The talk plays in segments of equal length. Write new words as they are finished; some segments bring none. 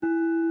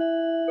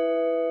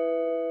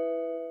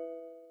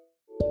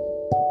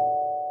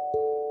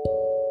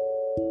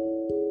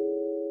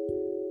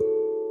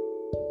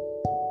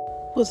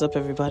What's up,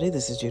 everybody?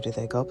 This is Judith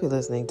A. Gulp. You're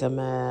listening to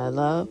Mad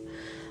Love.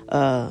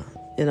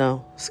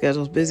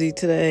 Schedule's busy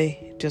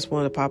today. Just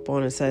wanted to pop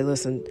on and say,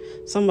 listen,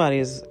 somebody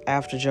is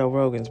after Joe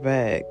Rogan's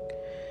bag.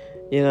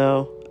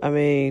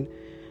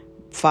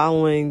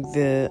 Following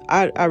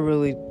I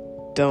really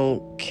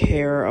don't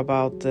care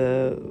about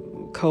the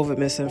COVID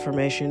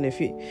misinformation.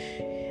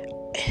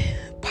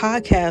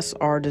 Podcasts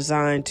are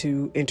designed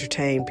to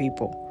entertain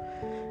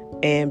people,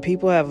 and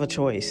people have a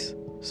choice.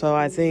 So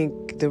I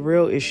think the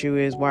real issue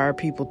is, why are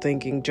people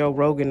thinking Joe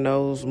Rogan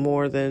knows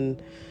more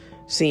than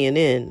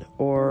CNN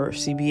or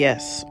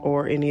CBS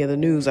or any of the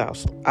news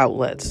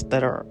outlets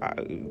that are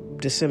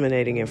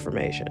disseminating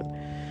information?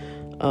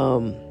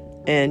 I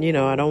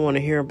don't want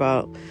to hear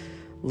about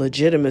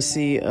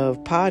legitimacy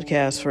of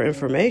podcasts for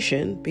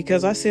information,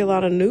 because I see a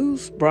lot of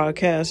news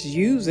broadcasts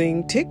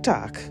using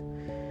TikTok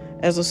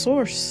as a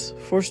source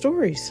for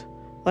stories.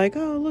 Like,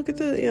 oh, look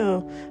at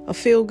a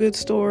feel-good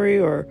story,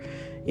 or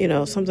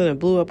something that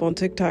blew up on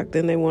TikTok,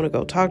 then they want to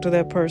go talk to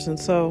that person.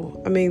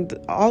 So,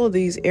 all of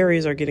these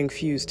areas are getting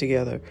fused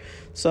together.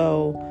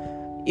 So,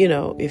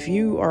 if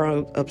you are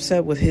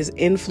upset with his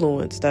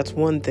influence, that's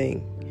one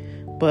thing.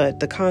 But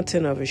the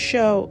content of his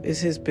show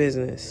is his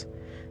business.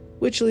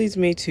 Which leads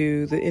me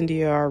to the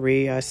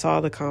NDRE. I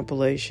saw the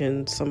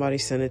compilation. Somebody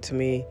sent it to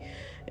me,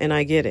 and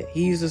I get it.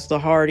 He uses the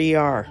hard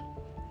ER.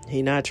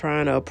 He's not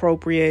trying to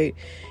appropriate.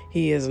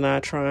 He is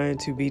not trying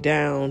to be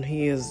down.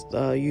 He is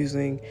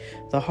using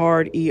the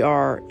hard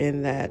ER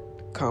in that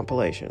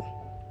compilation.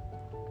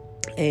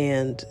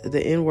 And the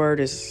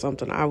N-word is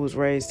something I was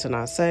raised to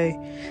not say.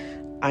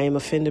 I am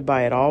offended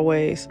by it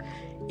always.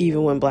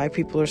 Even when black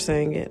people are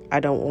saying it, I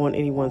don't want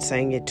anyone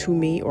saying it to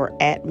me or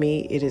at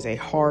me. It is a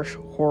harsh,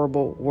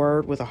 horrible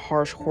word with a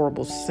harsh,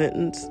 horrible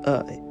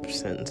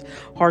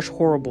harsh,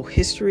 horrible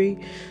history.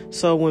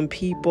 So when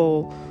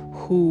people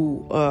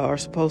who are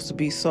supposed to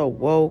be so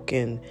woke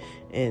and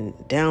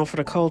down for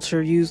the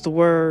culture use the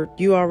word,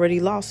 you already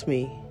lost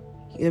me.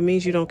 It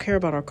means you don't care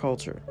about our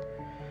culture.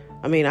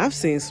 I've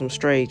seen some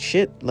straight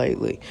shit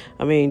lately.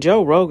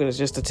 Joe Rogan is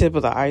just the tip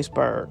of the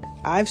iceberg.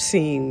 I've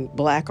seen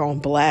black on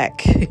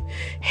black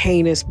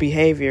heinous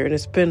behavior, and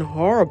it's been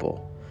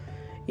horrible.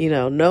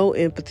 No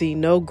empathy,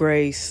 no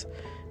grace,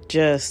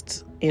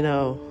 just,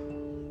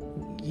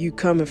 you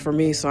coming for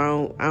me,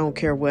 so I don't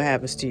care what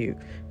happens to you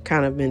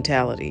kind of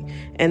mentality.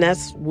 And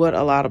that's what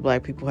a lot of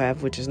black people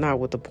have, which is not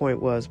what the point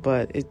was,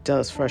 but it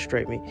does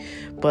frustrate me.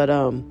 But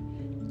I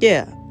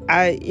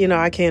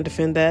can't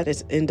defend that.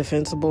 It's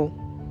indefensible.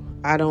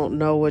 I don't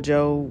know what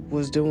Joe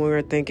was doing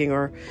or thinking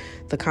or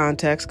the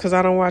context, because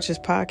I don't watch his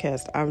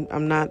podcast.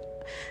 I'm not,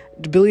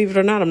 believe it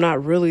or not, I'm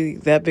not really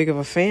that big of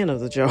a fan of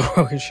the Joe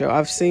Rogan show.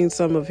 I've seen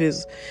some of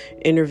his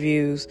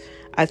interviews.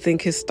 I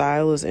think his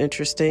style is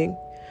interesting.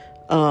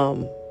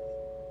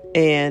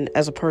 And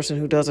as a person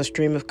who does a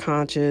stream of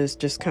conscious,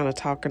 just kind of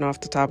talking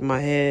off the top of my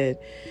head,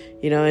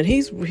 and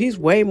he's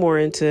way more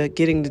into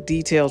getting the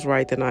details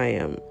right than I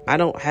am. I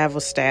don't have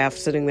a staff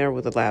sitting there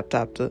with a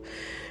laptop to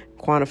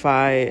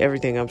quantify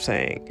everything I'm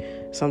saying.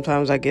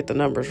 Sometimes I get the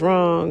numbers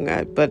wrong,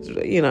 but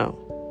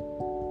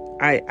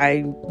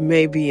I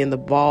may be in the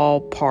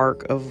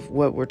ballpark of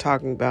what we're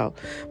talking about,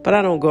 but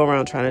I don't go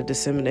around trying to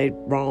disseminate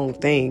wrong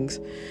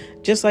things,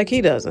 just like he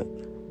doesn't.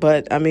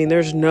 But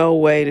there's no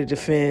way to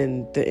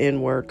defend the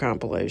N-word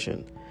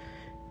compilation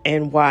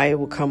and why it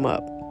will come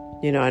up.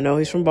 I know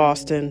he's from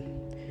Boston.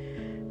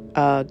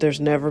 There's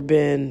never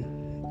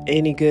been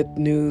any good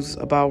news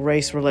about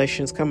race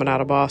relations coming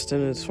out of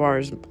Boston as far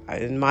as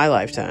in my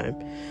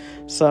lifetime.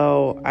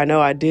 So I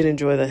know I did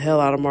enjoy the hell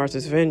out of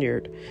Martha's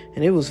Vineyard,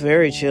 and it was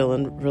very chill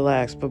and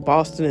relaxed. But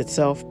Boston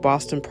itself,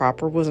 Boston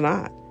proper, was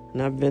not.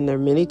 And I've been there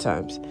many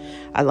times.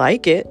 I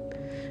like it,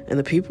 and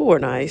the people were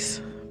nice,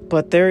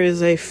 but there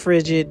is a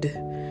frigid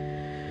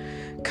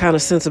kind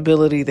of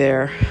sensibility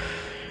there,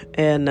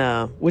 and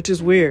which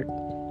is weird.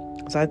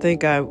 So I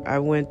think I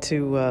went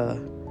to,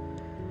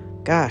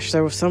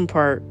 there was some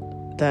part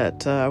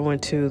that I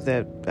went to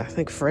that I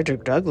think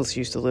Frederick Douglass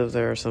used to live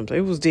there or something.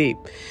 It was deep.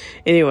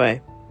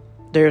 Anyway,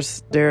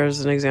 there's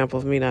an example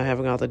of me not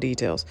having all the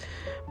details.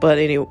 But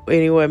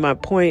anyway, my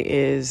point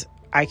is,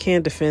 I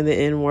can't defend the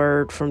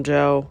N-word from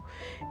Joe,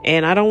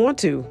 and I don't want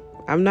to.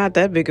 I'm not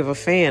that big of a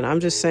fan.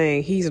 I'm just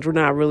saying he's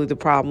not really the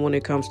problem when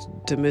it comes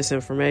to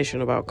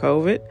misinformation about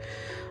COVID.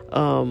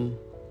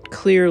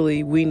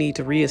 Clearly, we need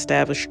to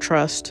reestablish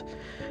trust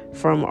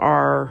from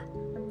our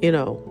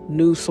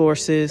news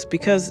sources,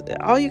 because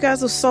all you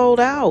guys are sold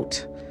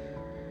out.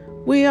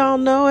 We all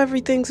know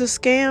everything's a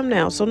scam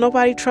now, so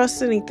nobody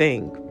trusts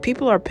anything.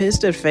 People are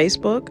pissed at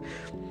Facebook.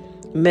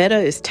 Meta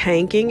is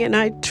tanking,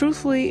 and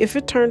truthfully, if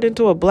it turned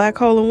into a black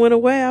hole and went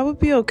away, I would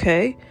be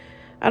okay.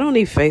 I don't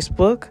need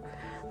Facebook.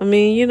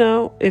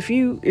 If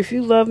you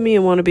love me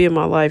and want to be in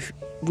my life,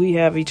 we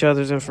have each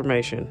other's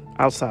information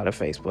outside of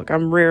Facebook.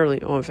 I'm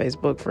rarely on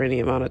Facebook for any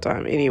amount of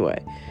time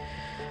anyway.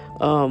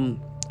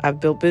 I've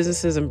built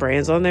businesses and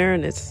brands on there,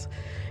 and it's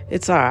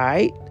all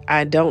right.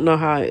 I don't know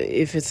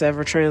if it's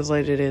ever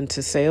translated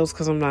into sales,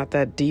 because I'm not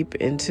that deep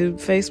into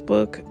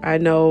Facebook. I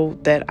know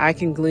that I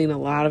can glean a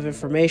lot of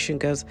information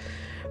because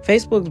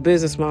Facebook's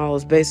business model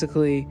is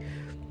basically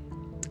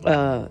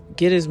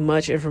get as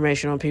much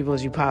information on people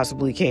as you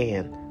possibly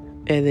can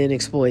and then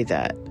exploit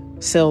that.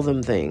 Sell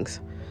them things.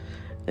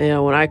 You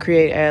know, when I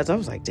create ads, I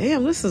was like,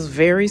 damn, this is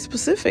very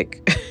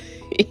specific.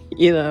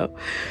 You know,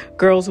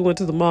 girls who went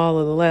to the mall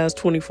in the last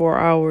 24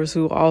 hours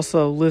who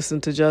also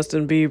listened to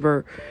Justin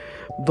Bieber,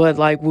 but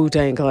like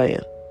Wu-Tang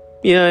Clan.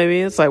 You know what I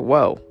mean? It's like,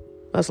 whoa,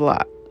 that's a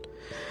lot.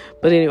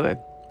 But anyway,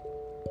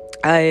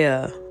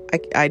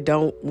 I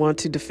don't want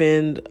to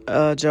defend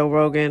Joe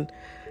Rogan.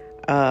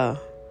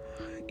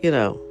 You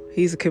know,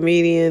 he's a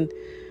comedian.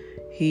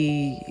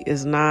 He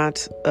is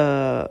not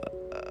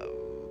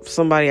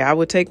somebody I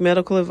would take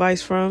medical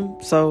advice from,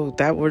 so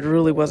that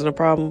really wasn't a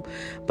problem.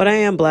 But I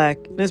am black,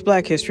 and it's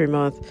Black History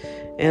Month,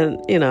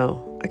 and you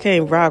know, I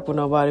can't rock with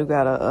nobody who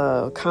got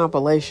a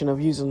compilation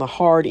of using the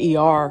hard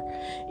ER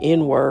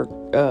N-word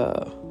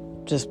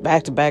just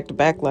back to back to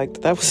back like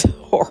that. That was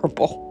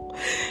horrible.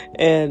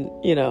 And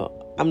you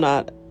know, I'm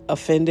not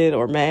offended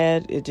or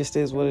mad. It just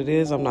is what it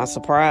is. I'm not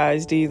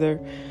surprised either.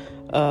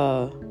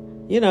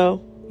 You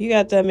know, you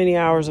got that many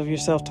hours of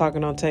yourself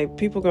talking on tape,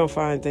 people gonna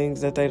find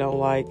things that they don't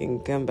like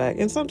and come back.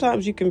 And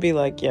sometimes you can be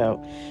like,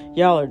 yo,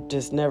 y'all are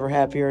just never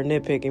happy or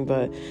nitpicking,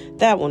 but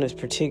that one is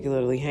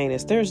particularly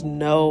heinous. There's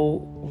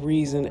no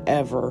reason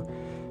ever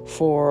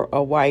for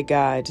a white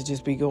guy to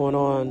just be going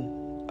on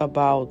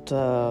about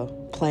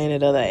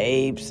Planet of the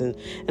Apes, and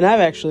I've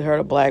actually heard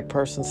a black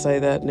person say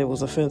that, and it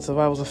was offensive.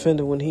 I was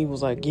offended when he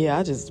was like,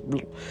 yeah,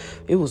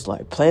 it was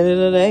like Planet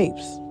of the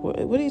Apes.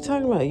 What are you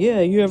talking about?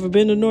 Yeah, you ever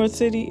been to North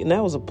City? And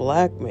that was a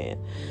black man,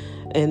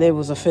 and it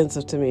was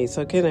offensive to me.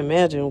 So I can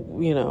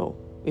imagine, you know,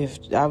 if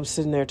I was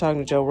sitting there talking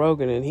to Joe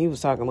Rogan and he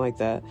was talking like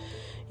that,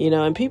 you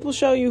know. And people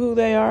show you who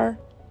they are.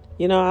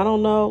 You know, I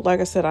don't know. Like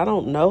I said, I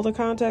don't know the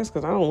context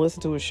because I don't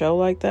listen to a show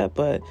like that,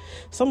 but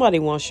somebody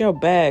wants your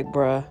bag,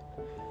 bruh.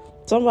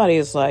 Somebody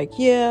is like,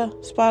 yeah,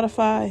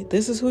 Spotify,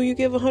 this is who you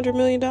give $100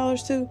 million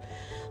to.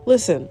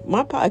 Listen,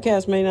 my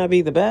podcast may not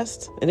be the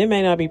best, and it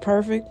may not be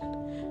perfect,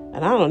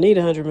 and I don't need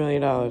 $100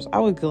 million. I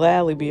would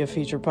gladly be a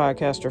featured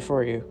podcaster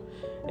for you.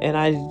 And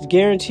I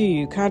guarantee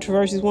you,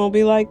 controversies won't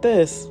be like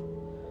this.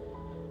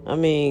 I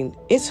mean,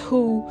 it's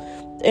who,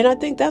 and I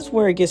think that's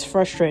where it gets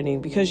frustrating,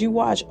 because you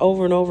watch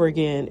over and over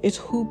again, it's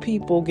who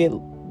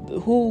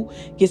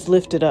gets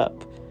lifted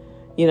up,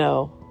 you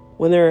know.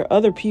 When there are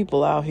other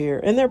people out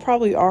here, and there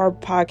probably are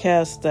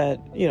podcasts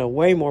that, you know,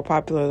 way more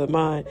popular than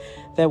mine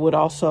that would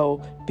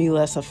also be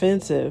less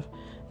offensive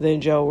than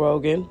Joe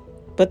Rogan,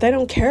 but they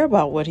don't care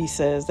about what he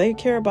says. They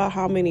care about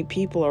how many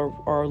people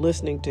are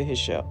listening to his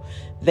show.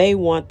 They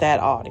want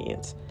that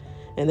audience,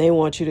 and they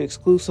want you to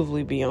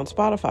exclusively be on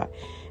Spotify.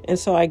 And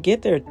so I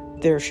get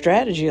their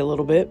strategy a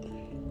little bit,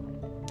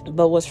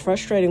 but what's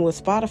frustrating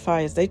with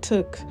Spotify is they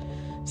took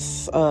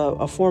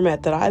a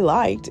format that I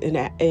liked in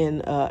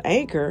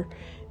Anchor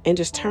and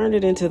just turned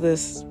it into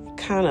this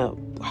kind of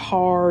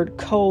hard,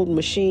 cold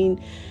machine.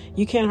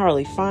 You can't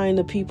hardly find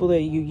the people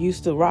that you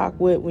used to rock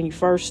with when you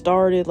first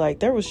started.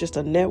 Like, there was just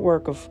a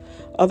network of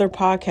other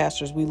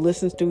podcasters. We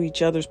listened to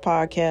each other's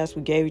podcasts.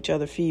 We gave each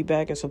other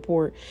feedback and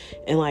support.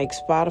 And like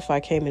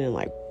Spotify came in and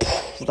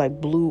like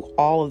blew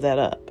all of that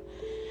up.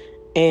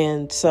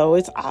 And so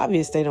it's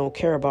obvious they don't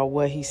care about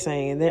what he's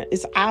saying.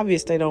 It's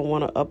obvious they don't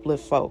want to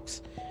uplift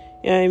folks.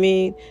 You know what I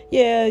mean?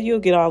 Yeah,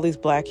 you'll get all these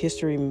Black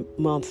History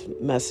Month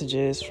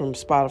messages from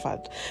Spotify,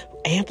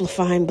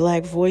 amplifying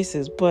black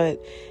voices,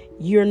 but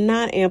you're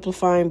not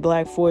amplifying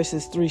black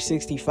voices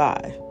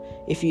 365.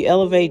 If you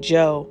elevate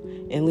Joe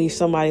and leave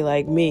somebody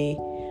like me,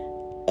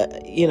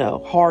 you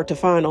know, hard to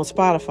find on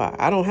Spotify.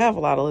 I don't have a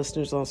lot of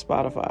listeners on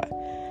Spotify.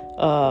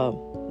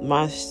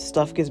 My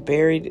stuff gets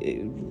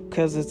buried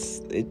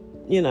because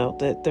you know,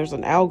 that there's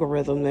an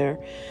algorithm there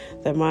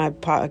that my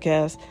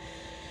podcast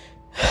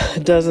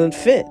doesn't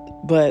fit.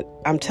 But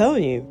I'm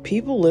telling you,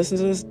 people listen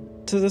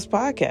to this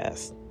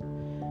podcast.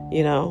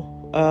 You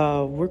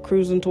know, we're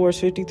cruising towards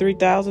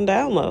 53,000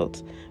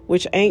 downloads,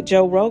 which ain't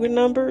Joe Rogan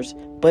numbers,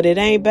 but it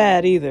ain't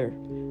bad either,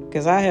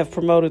 because I have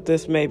promoted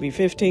this maybe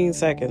 15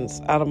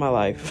 seconds out of my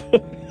life.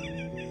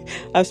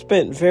 I've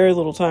spent very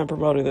little time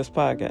promoting this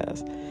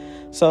podcast,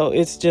 so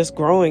it's just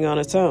growing on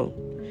its own.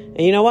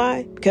 And you know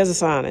why? Because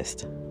it's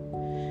honest.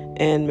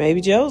 And maybe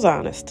Joe's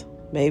honest.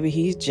 Maybe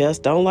he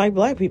just don't like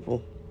black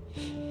people.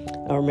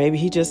 Or maybe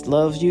he just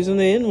loves using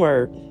the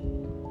N-word.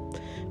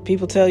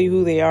 People tell you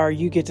who they are.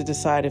 You get to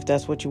decide if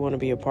that's what you want to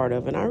be a part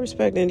of. And I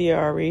respect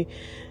India.Arie.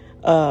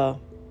 You know,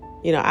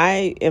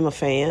 I am a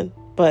fan.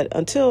 But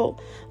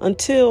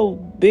until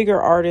bigger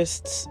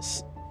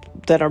artists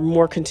that are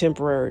more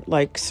contemporary,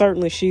 like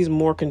certainly she's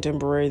more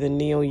contemporary than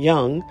Neil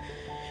Young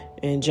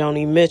and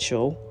Joni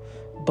Mitchell.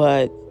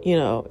 But, you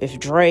know, if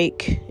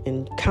Drake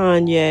and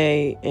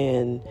Kanye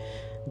and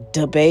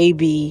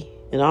DaBaby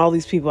and all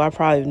these people, I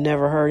probably have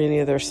never heard any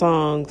of their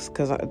songs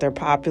because they're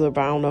popular,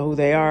 but I don't know who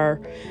they are.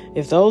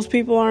 If those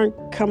people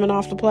aren't coming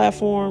off the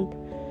platform,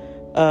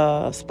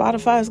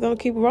 Spotify is going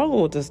to keep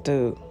rolling with this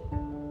dude.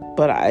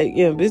 But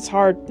it's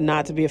hard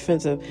not to be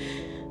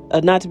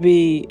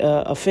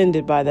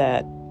offended by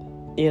that.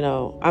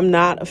 I'm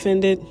not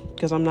offended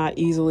because I'm not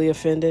easily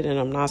offended and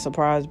I'm not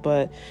surprised,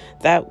 but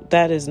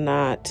that is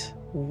not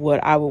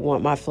what I would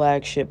want my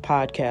flagship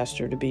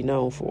podcaster to be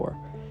known for.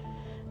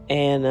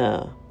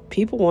 And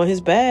people want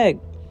his bag.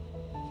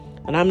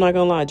 And I'm not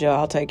going to lie, Joe,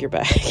 I'll take your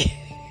bag.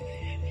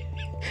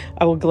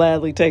 I will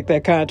gladly take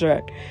that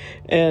contract.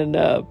 And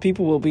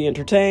people will be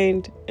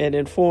entertained and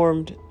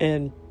informed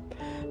and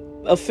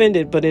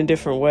offended, but in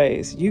different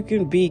ways. You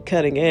can be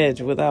cutting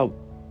edge without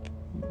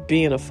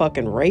being a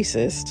fucking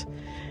racist.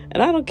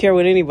 And I don't care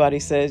what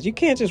anybody says. You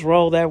can't just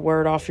roll that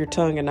word off your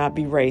tongue and not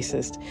be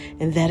racist.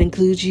 And that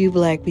includes you,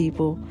 black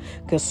people.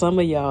 Because some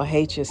of y'all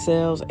hate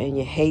yourselves and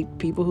you hate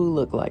people who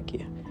look like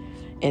you.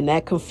 And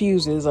that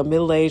confuses a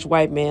middle-aged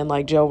white man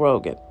like Joe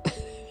Rogan.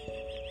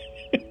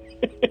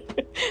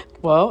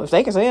 Well, if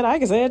they can say it, I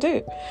can say it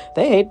too.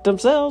 They hate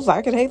themselves,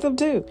 I can hate them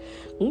too.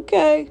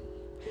 Okay.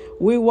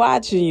 We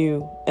watching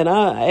you. And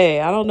I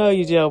don't know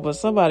you, Joe, but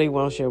somebody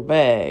wants your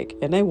bag.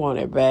 And they want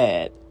it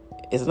bad.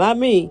 It's not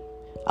me.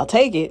 I'll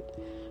take it.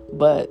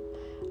 But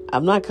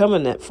I'm not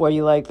coming for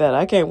you like that.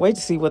 I can't wait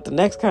to see what the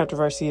next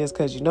controversy is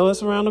because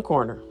it's around the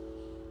corner.